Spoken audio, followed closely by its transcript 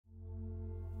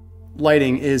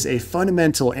Lighting is a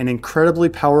fundamental and incredibly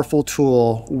powerful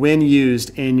tool when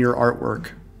used in your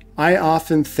artwork. I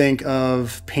often think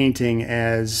of painting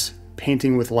as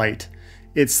painting with light.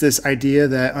 It's this idea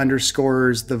that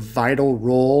underscores the vital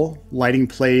role lighting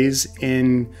plays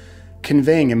in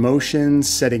conveying emotions,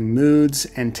 setting moods,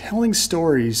 and telling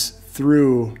stories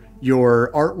through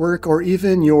your artwork or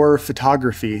even your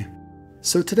photography.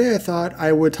 So today I thought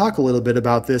I would talk a little bit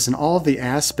about this and all of the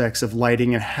aspects of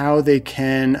lighting and how they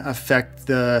can affect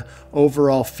the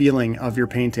overall feeling of your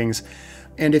paintings.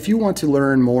 And if you want to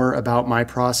learn more about my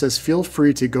process, feel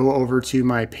free to go over to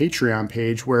my Patreon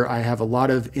page where I have a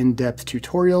lot of in-depth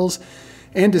tutorials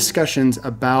and discussions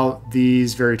about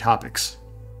these very topics.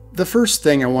 The first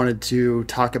thing I wanted to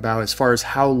talk about as far as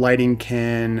how lighting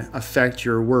can affect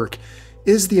your work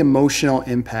is the emotional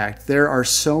impact. There are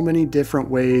so many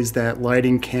different ways that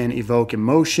lighting can evoke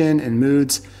emotion and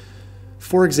moods.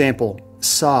 For example,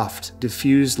 soft,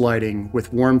 diffused lighting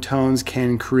with warm tones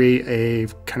can create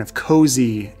a kind of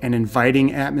cozy and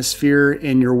inviting atmosphere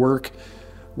in your work,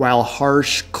 while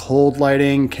harsh, cold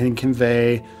lighting can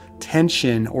convey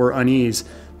tension or unease.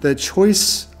 The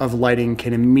choice of lighting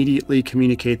can immediately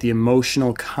communicate the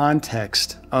emotional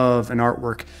context of an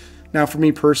artwork. Now, for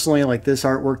me personally, like this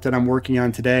artwork that I'm working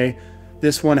on today,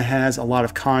 this one has a lot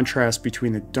of contrast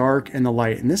between the dark and the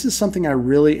light. And this is something I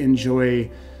really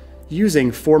enjoy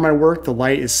using for my work. The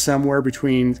light is somewhere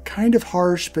between kind of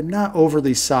harsh, but not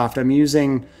overly soft. I'm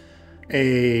using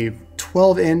a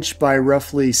 12-inch by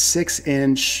roughly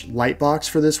 6-inch light box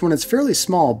for this one. It's fairly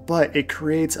small, but it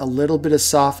creates a little bit of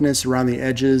softness around the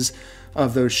edges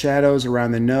of those shadows,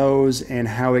 around the nose, and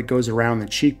how it goes around the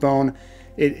cheekbone.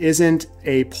 It isn't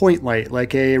a point light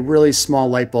like a really small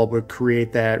light bulb would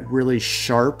create that really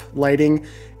sharp lighting.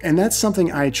 And that's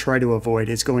something I try to avoid,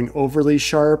 is going overly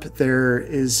sharp. There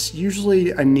is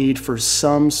usually a need for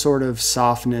some sort of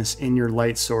softness in your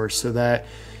light source so that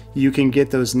you can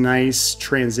get those nice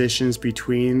transitions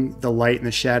between the light and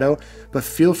the shadow. But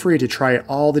feel free to try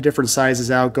all the different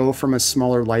sizes out. Go from a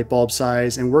smaller light bulb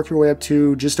size and work your way up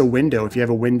to just a window. If you have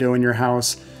a window in your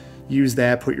house, use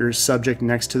that, put your subject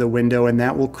next to the window, and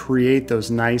that will create those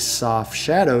nice soft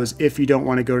shadows if you don't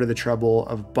want to go to the trouble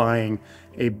of buying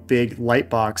a big light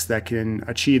box that can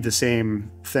achieve the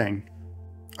same thing.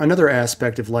 Another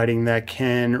aspect of lighting that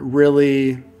can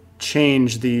really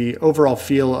change the overall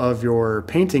feel of your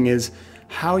painting is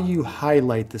how you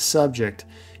highlight the subject.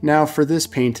 Now, for this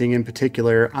painting in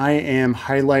particular, I am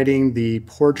highlighting the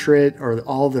portrait, or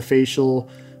all the facial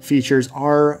features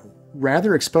are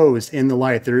rather exposed in the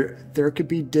light. There could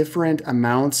be different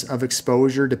amounts of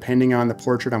exposure depending on the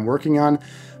portrait I'm working on,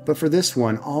 but for this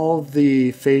one, all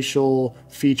the facial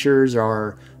features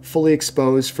are fully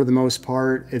exposed for the most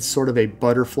part. It's sort of a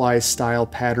butterfly style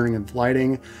patterning of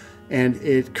lighting, and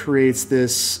it creates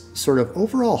this sort of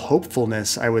overall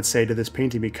hopefulness, I would say, to this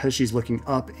painting because she's looking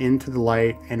up into the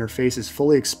light and her face is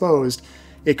fully exposed.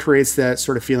 It creates that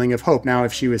sort of feeling of hope. Now,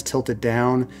 if she was tilted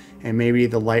down and maybe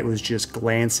the light was just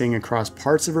glancing across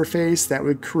parts of her face, that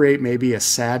would create maybe a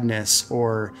sadness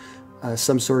or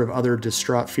some sort of other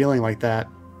distraught feeling like that.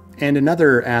 And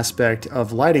another aspect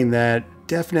of lighting that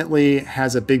definitely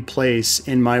has a big place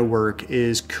in my work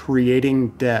is creating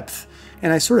depth.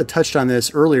 And I sort of touched on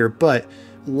this earlier, but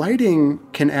lighting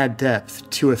can add depth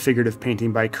to a figurative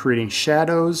painting by creating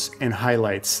shadows and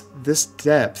highlights. This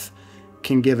depth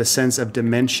can give a sense of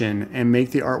dimension and make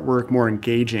the artwork more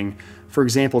engaging. For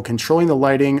example, controlling the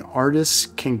lighting, artists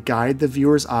can guide the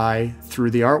viewer's eye through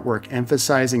the artwork,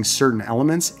 emphasizing certain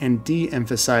elements and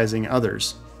de-emphasizing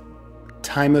others.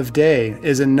 Time of day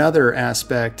is another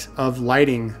aspect of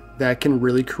lighting that can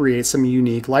really create some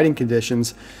unique lighting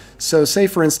conditions. So say,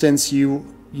 for instance, you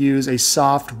use a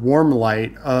soft, warm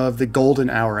light of the golden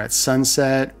hour at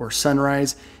sunset or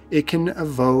sunrise. It can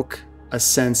evoke a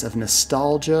sense of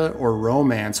nostalgia or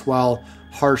romance, while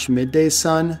harsh midday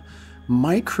sun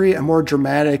might create a more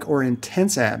dramatic or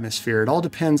intense atmosphere. It all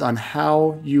depends on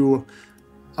how you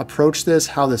approach this,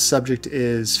 how the subject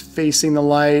is facing the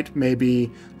light, maybe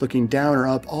looking down or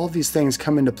up. All of these things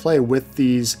come into play with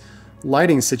these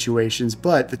lighting situations,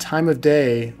 but the time of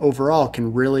day overall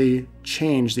can really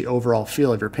change the overall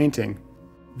feel of your painting.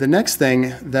 The next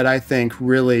thing that I think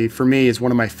really, for me, is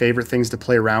one of my favorite things to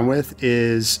play around with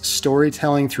is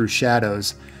storytelling through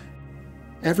shadows.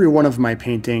 Every one of my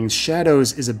paintings,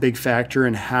 shadows is a big factor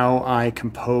in how I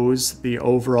compose the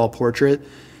overall portrait.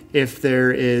 If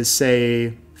there is,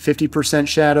 say, 50%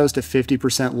 shadows to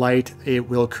 50% light, it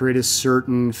will create a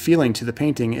certain feeling to the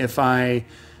painting. If I,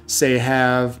 say,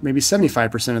 have maybe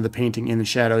 75% of the painting in the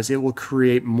shadows, it will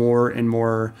create more and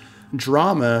more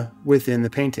drama within the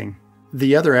painting.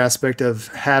 The other aspect of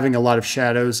having a lot of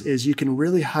shadows is you can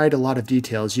really hide a lot of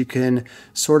details. You can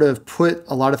sort of put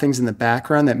a lot of things in the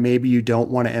background that maybe you don't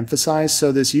want to emphasize.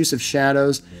 So this use of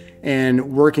shadows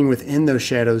and working within those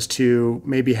shadows to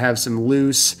maybe have some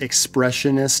loose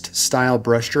expressionist style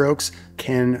brushstrokes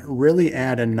can really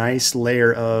add a nice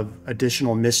layer of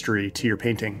additional mystery to your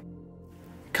painting.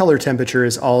 Color temperature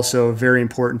is also very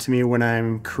important to me when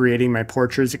I'm creating my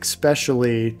portraits,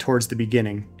 especially towards the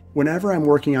beginning. Whenever I'm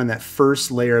working on that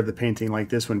first layer of the painting, like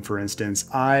this one for instance,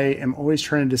 I am always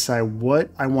trying to decide what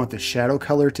I want the shadow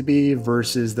color to be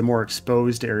versus the more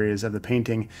exposed areas of the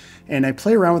painting. And I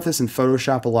play around with this in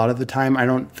Photoshop a lot of the time. I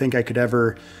don't think I could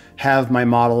ever have my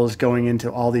models going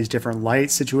into all these different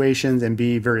light situations and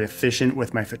be very efficient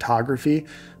with my photography.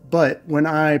 But when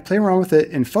I play around with it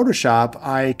in Photoshop,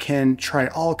 I can try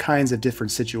all kinds of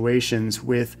different situations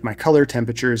with my color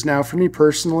temperatures. Now, for me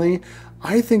personally,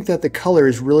 I think that the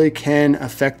colors really can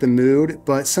affect the mood,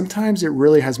 but sometimes it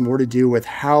really has more to do with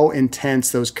how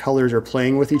intense those colors are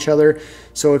playing with each other.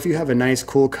 So if you have a nice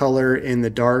cool color in the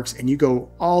darks and you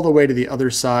go all the way to the other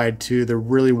side to the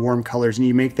really warm colors and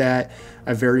you make that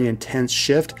a very intense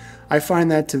shift, I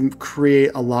find that to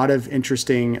create a lot of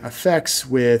interesting effects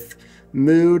with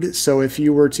mood. So if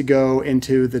you were to go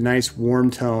into the nice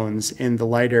warm tones in the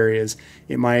light areas,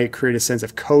 it might create a sense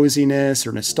of coziness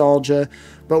or nostalgia.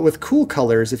 But with cool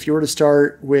colors, if you were to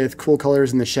start with cool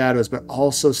colors in the shadows, but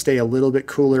also stay a little bit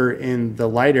cooler in the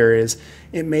light areas,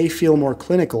 it may feel more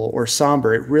clinical or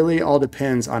somber. It really all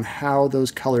depends on how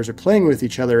those colors are playing with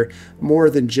each other more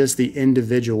than just the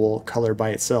individual color by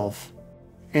itself.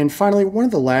 And finally, one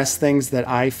of the last things that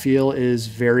I feel is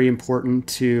very important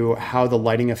to how the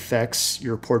lighting affects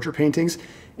your portrait paintings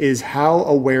is how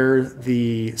aware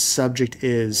the subject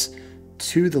is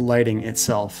to the lighting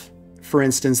itself. For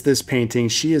instance, this painting,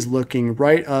 she is looking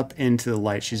right up into the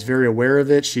light. She's very aware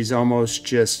of it. She's almost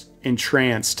just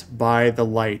entranced by the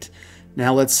light.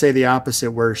 Now let's say the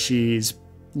opposite, where she's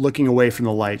looking away from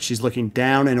the light. She's looking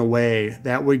down and away.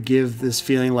 That would give this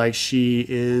feeling like she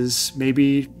is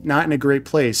maybe not in a great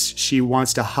place. She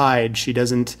wants to hide. She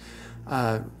doesn't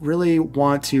really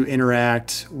want to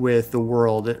interact with the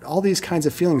world. All these kinds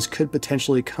of feelings could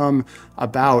potentially come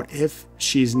about if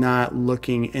she's not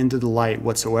looking into the light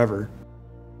whatsoever.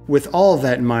 With all of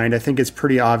that in mind, I think it's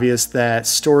pretty obvious that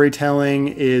storytelling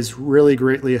is really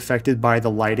greatly affected by the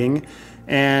lighting.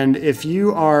 And if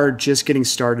you are just getting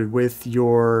started with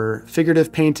your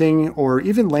figurative painting or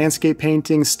even landscape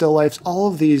painting, still lifes, all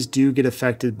of these do get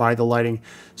affected by the lighting.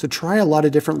 So try a lot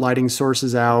of different lighting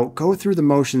sources out. Go through the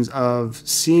motions of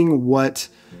seeing what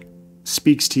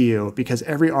speaks to you, because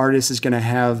every artist is going to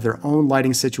have their own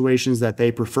lighting situations that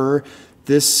they prefer.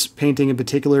 This painting in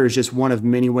particular is just one of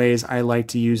many ways I like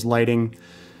to use lighting.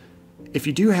 If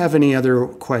you do have any other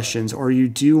questions or you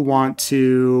do want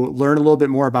to learn a little bit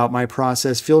more about my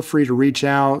process, feel free to reach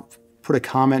out, put a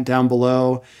comment down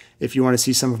below. If you want to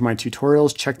see some of my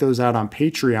tutorials, check those out on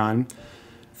Patreon.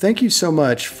 Thank you so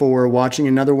much for watching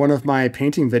another one of my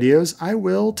painting videos. I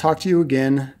will talk to you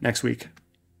again next week.